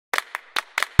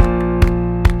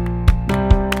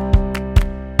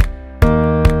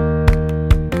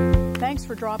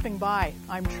for dropping by.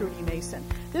 I'm Trudie Mason.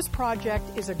 This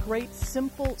project is a great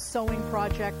simple sewing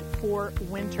project for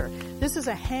winter. This is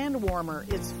a hand warmer.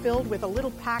 It's filled with a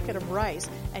little packet of rice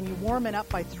and you warm it up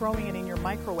by throwing it in your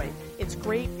microwave. It's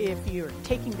great if you're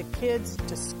taking the kids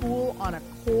to school on a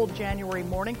cold January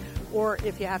morning or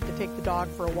if you have to take the dog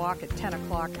for a walk at 10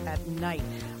 o'clock at night.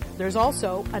 There's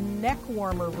also a neck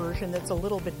warmer version that's a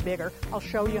little bit bigger. I'll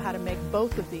show you how to make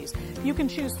both of these. You can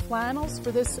choose flannels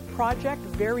for this project,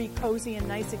 very cozy and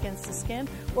nice against the skin,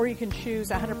 or you can choose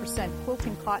 100%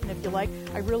 quilting cotton if you like.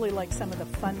 I really like some of the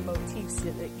fun motifs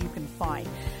that you can find.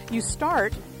 You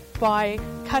start by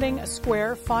cutting a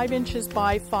square 5 inches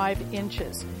by 5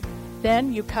 inches.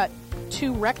 Then you cut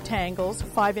 2 rectangles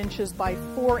 5 inches by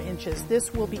 4 inches.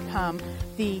 This will become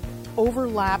the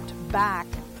overlapped back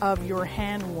of your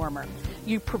hand warmer.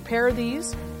 You prepare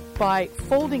these by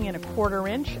folding in a 1/4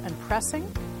 inch and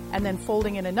pressing, and then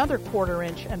folding in another 1/4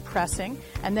 inch and pressing,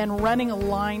 and then running a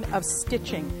line of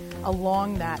stitching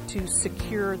along that to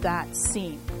secure that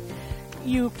seam.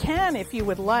 You can, if you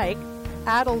would like,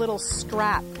 add a little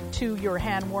strap to your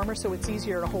hand warmer so it's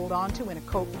easier to hold on to in a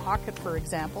coat pocket, for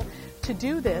example. To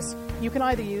do this, you can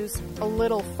either use a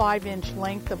little 5-inch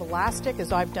length of elastic,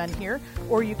 as I've done here,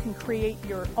 or you can create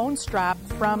your own strap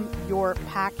from your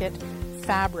packet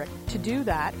fabric. To do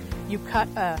that, you cut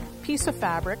a piece of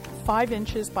fabric 5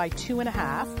 inches by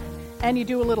 2.5, and you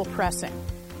do a little pressing.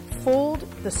 Fold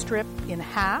the strip in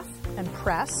half and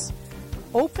press,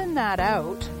 open that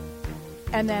out,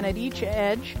 and then at each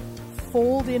edge,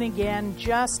 fold in again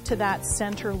just to that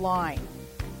center line.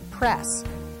 Press,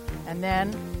 and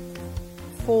then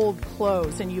fold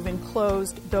close, and you've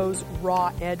enclosed those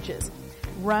raw edges.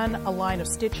 Run a line of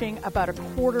stitching about a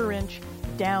 1/4 inch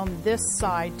down this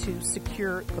side to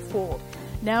secure the fold.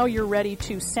 Now you're ready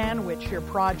to sandwich your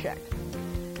project.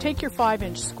 Take your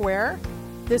 5-inch square.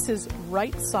 This is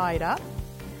right side up.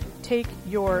 Take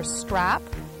your strap,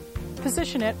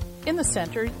 position it in the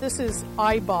center. This is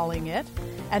eyeballing it,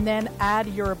 and then add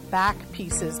your back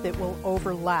pieces that will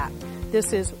overlap.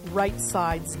 This is right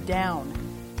sides down.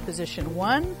 Position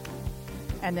one,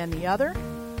 and then the other.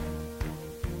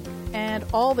 And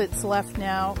all that's left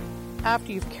now,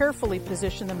 after you've carefully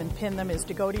positioned them and pinned them, is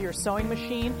to go to your sewing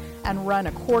machine and run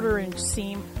a 1/4 inch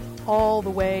seam all the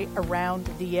way around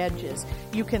the edges.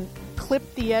 You can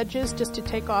clip the edges just to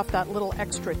take off that little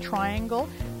extra triangle.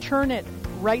 Turn it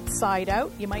right side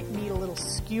out. You might need a little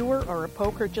skewer or a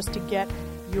poker just to get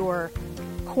your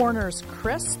corners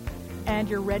crisp. And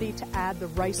you're ready to add the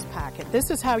rice packet.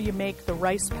 This is how you make the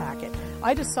rice packet.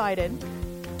 I decided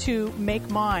to make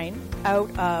mine out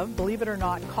of, believe it or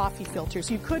not, coffee filters.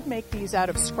 You could make these out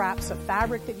of scraps of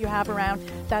fabric that you have around.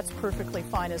 That's perfectly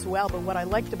fine as well. But what I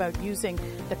liked about using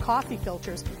the coffee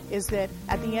filters is that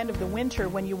at the end of the winter,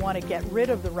 when you want to get rid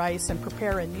of the rice and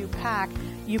prepare a new pack,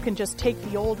 you can just take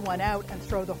the old one out and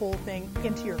throw the whole thing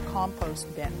into your compost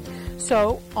bin.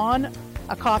 So on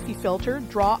a coffee filter,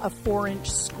 draw a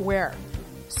 4-inch square.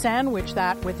 Sandwich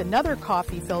that with another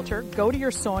coffee filter, go to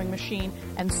your sewing machine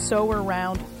and sew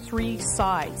around 3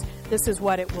 sides. This is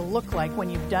what it will look like when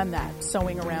you've done that,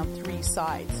 sewing around 3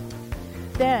 sides.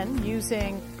 Then,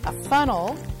 using a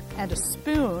funnel and a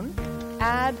spoon,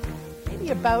 add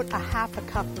maybe about a 1/2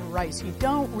 cup of rice. You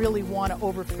don't really want to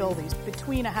overfill these,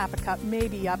 between a 1/2 cup,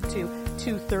 maybe up to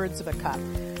 2/3 of a cup.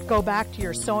 Go back to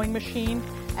your sewing machine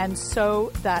and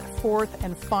sew that 4th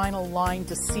and final line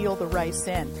to seal the rice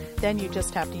in. Then you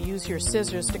just have to use your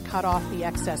scissors to cut off the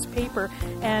excess paper,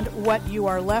 and what you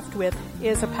are left with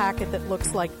is a packet that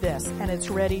looks like this, and it's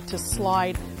ready to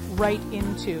slide right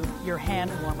into your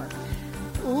hand warmer.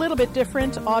 A little bit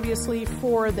different, obviously,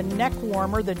 for the neck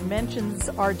warmer. The dimensions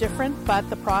are different, but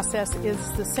the process is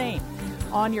the same.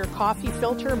 On your coffee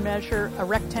filter, measure a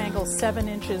rectangle 7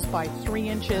 inches by 3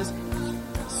 inches,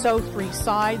 sew 3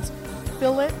 sides,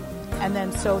 fill it, and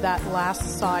then sew that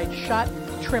last side shut.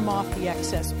 Trim off the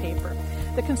excess paper.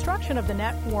 The construction of the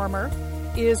neck warmer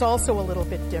is also a little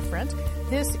bit different.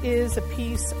 This is a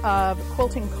piece of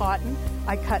quilting cotton.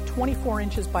 I cut 24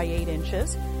 inches by 8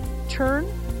 inches. Turn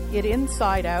it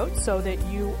inside out so that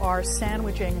you are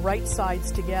sandwiching right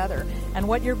sides together. And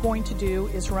what you're going to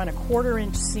do is run a 1/4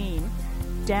 inch seam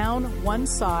down one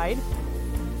side,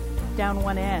 down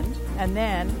one end, and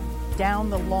then down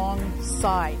the long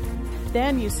side.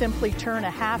 Then you simply turn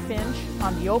a 1/2 inch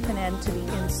on the open end to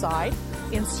the inside,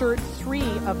 insert 3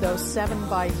 of those 7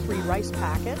 by 3 rice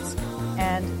packets,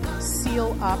 and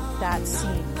seal up that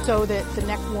seam so that the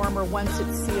neck warmer, once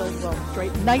it's sealed, will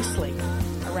drape nicely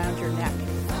around your neck.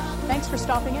 Thanks for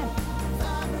stopping in.